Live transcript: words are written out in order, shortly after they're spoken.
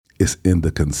it's in the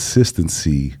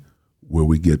consistency where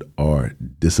we get our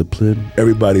discipline.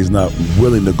 Everybody's not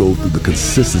willing to go through the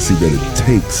consistency that it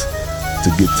takes to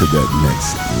get to that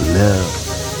next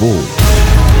level.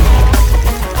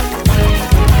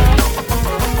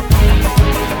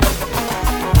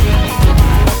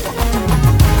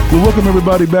 Well, welcome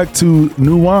everybody back to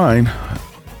New Wine,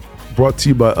 brought to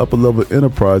you by Uppa Level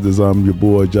Enterprises. I'm your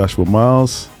boy Joshua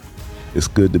Miles. It's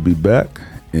good to be back,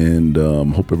 and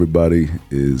hope everybody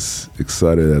is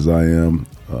excited as I am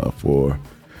for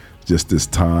just this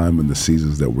time and the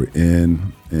seasons that we're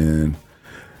in. And,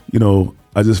 you know,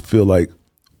 I just feel like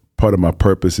part of my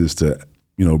purpose is to,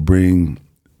 you know, bring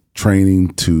training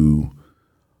to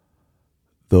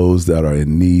those that are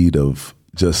in need of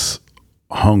just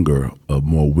hunger, of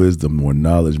more wisdom, more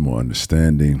knowledge, more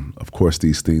understanding. Of course,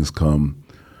 these things come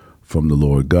from the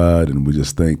Lord God, and we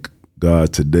just thank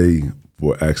God today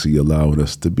for actually allowing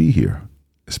us to be here,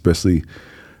 especially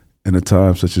in a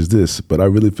time such as this. But I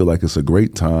really feel like it's a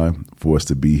great time for us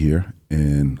to be here,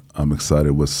 and I'm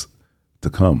excited what's to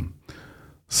come.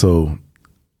 So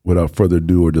without further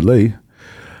ado or delay,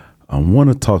 I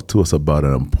want to talk to us about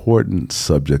an important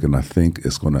subject, and I think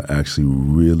it's going to actually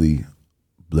really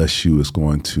bless you. It's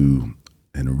going to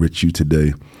enrich you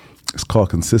today. It's called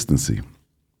consistency.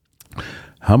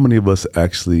 How many of us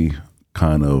actually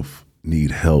kind of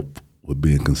need help with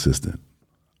being consistent?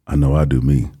 I know I do,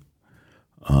 me.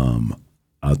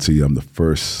 I'll tell you, I'm the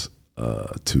first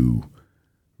to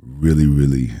really,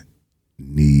 really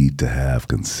need to have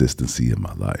consistency in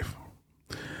my life.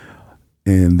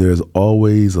 And there's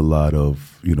always a lot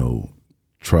of, you know,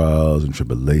 trials and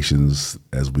tribulations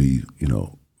as we, you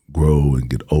know, grow and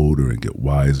get older and get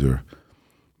wiser.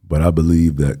 But I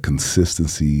believe that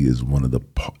consistency is one of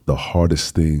the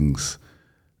hardest things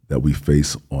that we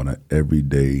face on an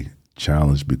everyday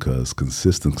challenge, because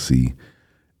consistency,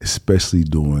 especially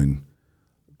doing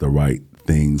the right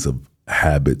things of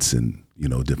habits and, you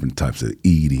know, different types of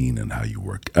eating and how you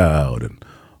work out and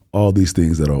all these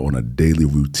things that are on a daily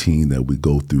routine that we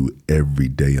go through every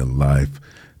day in life,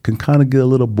 can kind of get a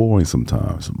little boring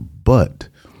sometimes. But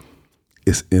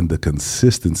it's in the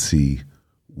consistency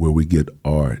where we get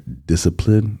our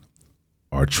discipline,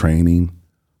 our training,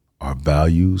 our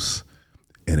values,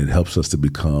 and it helps us to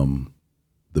become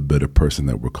the better person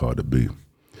that we're called to be.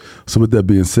 So with that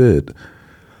being said,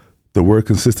 the word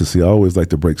consistency, I always like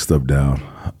to break stuff down.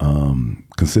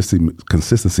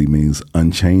 Consistency means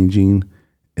unchanging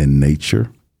in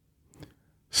nature,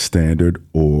 standard,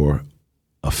 or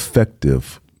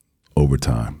effective over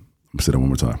time. Let me say that one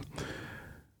more time.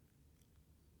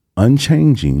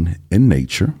 Unchanging in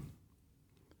nature,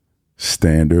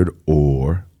 standard,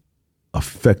 or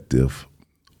effective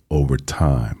over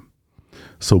time.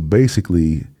 So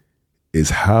basically, is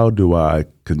how do I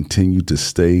continue to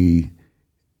stay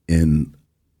in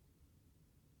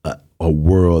a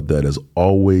world that is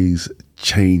always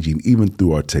changing, even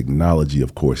through our technology.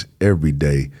 Of course, every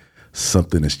day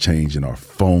something is changing. Our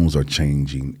phones are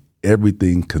changing.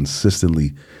 Everything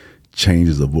consistently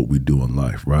changes of what we do in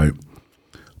life, right?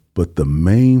 But the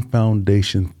main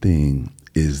foundation thing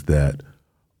is that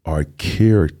our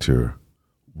character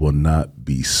will not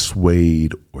be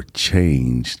swayed or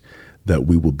changed, that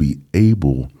we will be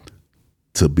able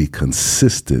to be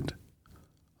consistent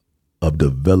of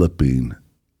developing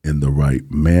in the right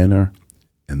manner,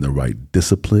 in the right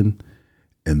discipline,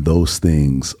 and those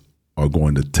things are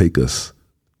going to take us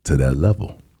to that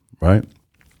level, right?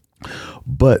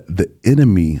 But the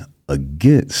enemy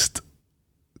against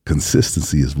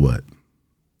consistency is what?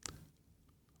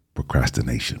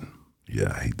 Procrastination.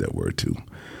 Yeah, I hate that word too.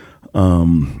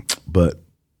 But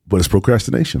it's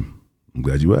procrastination. I'm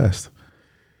glad you asked.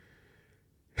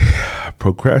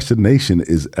 Procrastination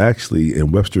is actually,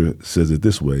 and Webster says it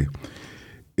this way,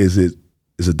 is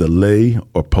a delay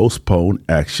or postpone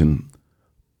action,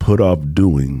 put off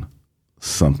doing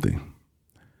something.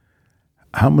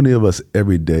 How many of us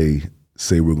every day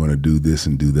say we're going to do this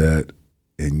and do that,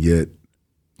 and yet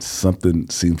something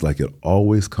seems like it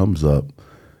always comes up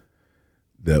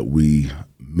that we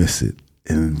miss it?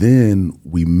 And then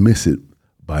we miss it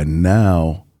by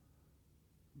now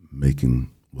making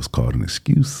what's called an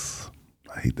excuse.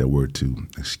 I hate that word too,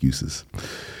 excuses.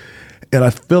 And I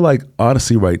feel like,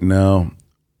 honestly, right now,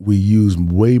 we use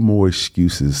way more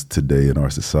excuses today in our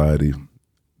society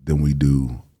than we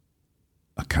do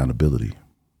accountability.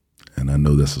 And I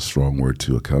know that's a strong word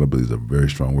too. Accountability is a very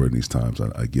strong word in these times.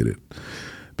 I get it.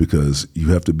 Because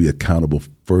you have to be accountable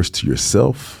first to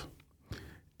yourself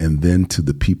and then to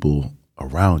the people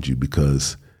around you,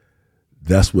 because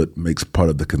that's what makes part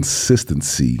of the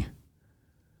consistency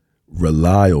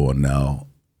rely on now,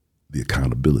 the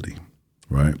accountability,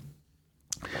 right?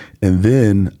 And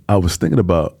then I was thinking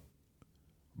about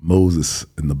Moses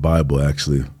in the Bible,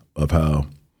 actually, of how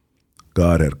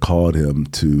God had called him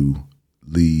to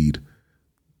lead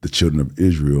the children of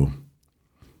Israel.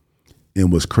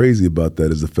 And what's crazy about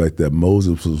that is the fact that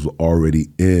Moses was already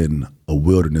in a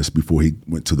wilderness before he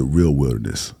went to the real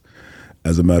wilderness.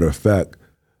 As a matter of fact,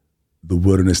 the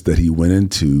wilderness that he went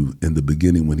into in the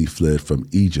beginning when he fled from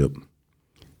Egypt,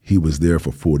 he was there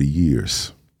for 40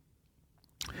 years.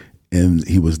 And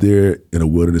he was there in a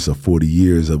wilderness of 40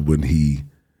 years of when he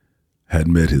had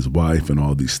met his wife and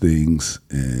all these things.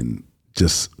 And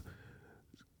just,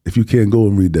 if you can go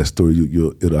and read that story,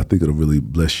 I think it'll really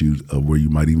bless you where you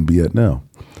might even be at now.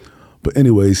 But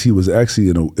anyways, he was actually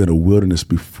in a wilderness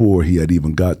before he had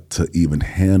even got to even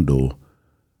handle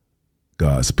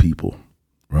God's people,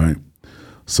 right?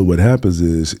 So what happens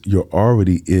is you're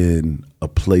already in a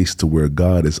place to where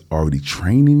God is already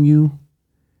training you,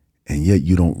 and yet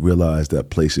you don't realize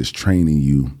that place is training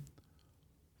you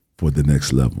for the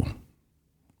next level,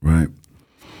 right?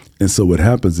 And so what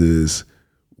happens is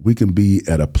we can be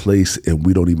at a place and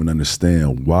we don't even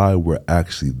understand why we're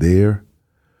actually there,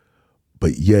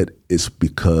 but yet it's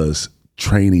because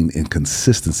training and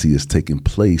consistency is taking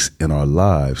place in our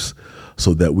lives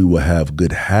so that we will have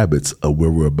good habits of where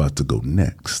we're about to go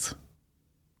next.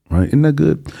 Right? Isn't that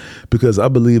good? Because I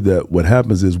believe that what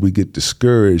happens is we get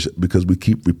discouraged because we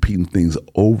keep repeating things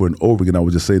over and over again. I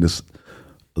was just saying this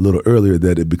a little earlier,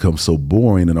 that it becomes so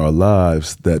boring in our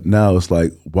lives that now it's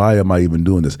like, why am I even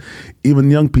doing this? Even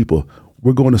young people,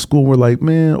 we're going to school and we're like,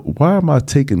 man, why am I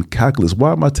taking calculus?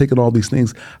 Why am I taking all these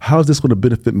things? How is this going to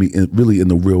benefit me really in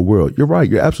the real world? You're right.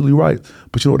 You're absolutely right.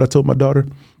 But you know what I told my daughter?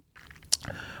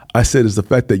 I said, it's the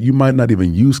fact that you might not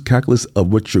even use calculus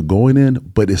of what you're going in,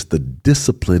 but it's the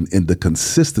discipline and the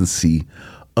consistency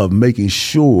of making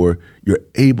sure you're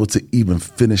able to even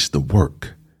finish the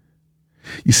work.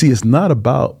 You see, it's not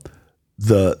about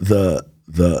the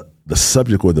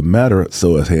subject or the matter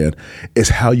so at hand. It's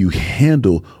how you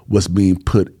handle what's being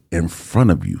put in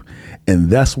front of you. And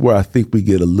that's where I think we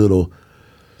get a little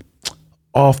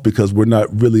off, because we're not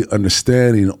really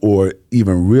understanding or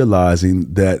even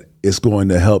realizing that it's going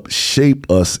to help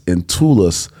shape us and tool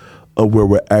us of where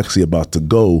we're actually about to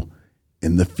go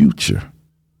in the future,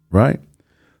 right?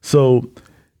 So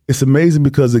it's amazing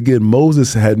because, again,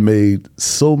 Moses had made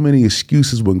so many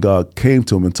excuses when God came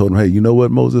to him and told him, hey, you know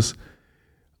what, Moses?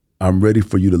 I'm ready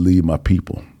for you to lead my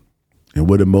people. And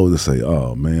what did Moses say?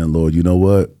 Oh, man, Lord, you know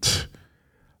what?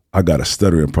 I got a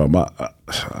stuttering problem.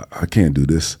 I can't do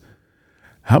this.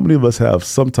 How many of us have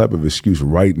some type of excuse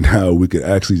right now we could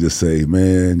actually just say,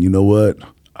 man, you know what?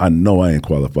 I know I ain't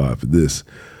qualified for this.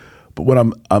 But what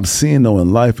I'm seeing, though,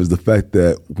 in life is the fact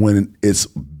that when it's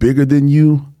bigger than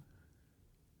you,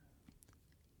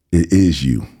 it is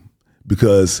you.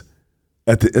 Because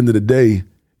at the end of the day,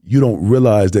 you don't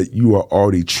realize that you are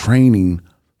already training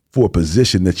for a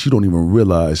position that you don't even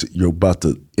realize you're about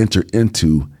to enter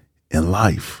into in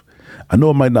life. I know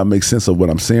it might not make sense of what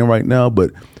I'm saying right now,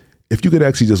 but if you could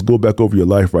actually just go back over your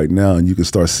life right now and you can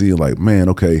start seeing like, man,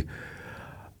 okay,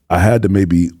 I had to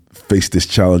maybe face this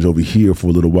challenge over here for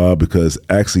a little while, because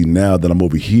actually now that I'm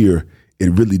over here,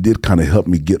 it really did kind of help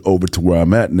me get over to where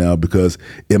I'm at now, because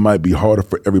it might be harder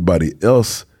for everybody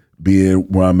else being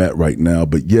where I'm at right now,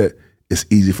 but yet it's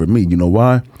easy for me. You know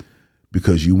why?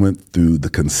 Because you went through the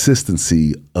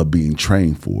consistency of being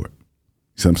trained for it.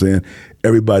 You see what I'm saying?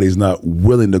 Everybody's not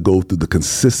willing to go through the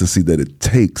consistency that it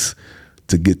takes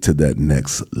to get to that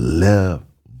next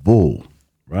level,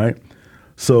 right?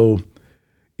 So,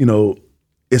 you know,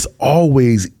 it's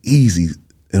always easy,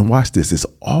 and watch this, it's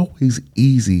always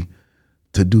easy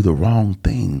to do the wrong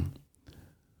thing,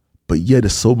 but yet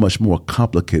it's so much more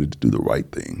complicated to do the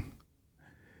right thing.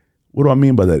 What do I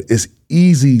mean by that? It's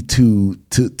easy to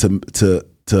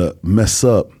mess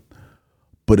up,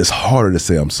 but it's harder to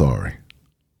say I'm sorry,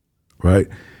 right?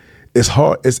 It's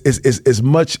hard. It's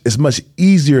much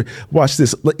easier. Watch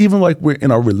this. Even like we're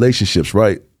in our relationships,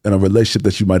 right? In a relationship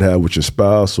that you might have with your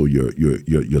spouse or your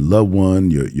loved one,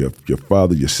 your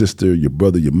father, your sister, your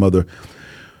brother, your mother.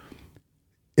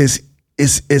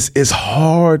 It's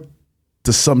hard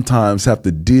to sometimes have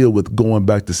to deal with going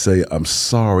back to say, I'm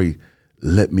sorry,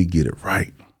 let me get it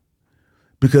right.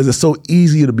 Because it's so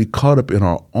easy to be caught up in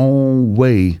our own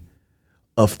way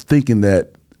of thinking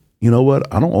that, you know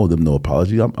what, I don't owe them no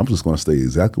apology. I'm just going to stay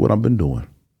exactly what I've been doing.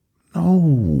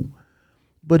 No,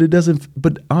 but it doesn't.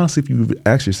 But honestly, if you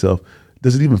ask yourself,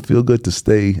 does it even feel good to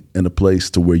stay in a place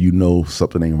to where you know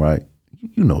something ain't right?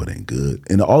 You know it ain't good.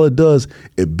 And all it does,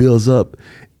 it builds up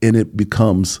and it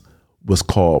becomes what's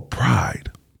called pride.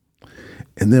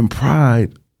 And then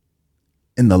pride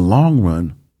in the long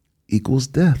run equals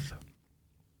death.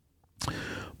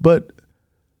 But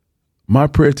my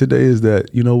prayer today is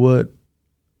that, you know what?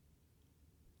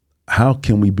 How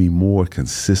can we be more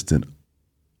consistent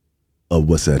of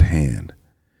what's at hand?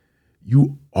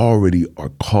 You already are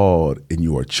called and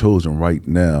you are chosen right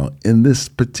now in this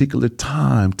particular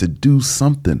time to do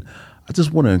something. I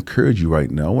just want to encourage you right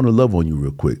now. I want to love on you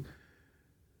real quick.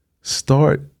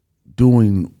 Start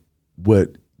doing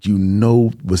what you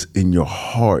know was in your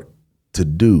heart to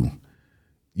do.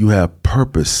 You have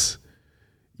purpose.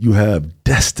 You have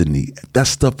destiny. That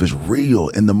stuff is real.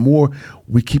 And the more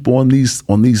we keep on these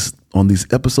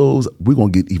episodes, we're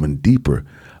going to get even deeper.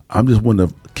 I'm just want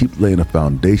to keep laying a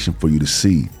foundation for you to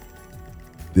see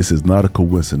this is not a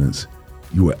coincidence.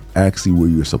 You are actually where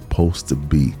you're supposed to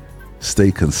be.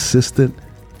 Stay consistent.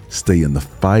 Stay in the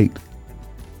fight.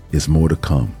 It's more to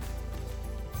come.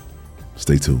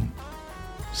 Stay tuned.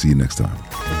 See you next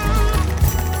time.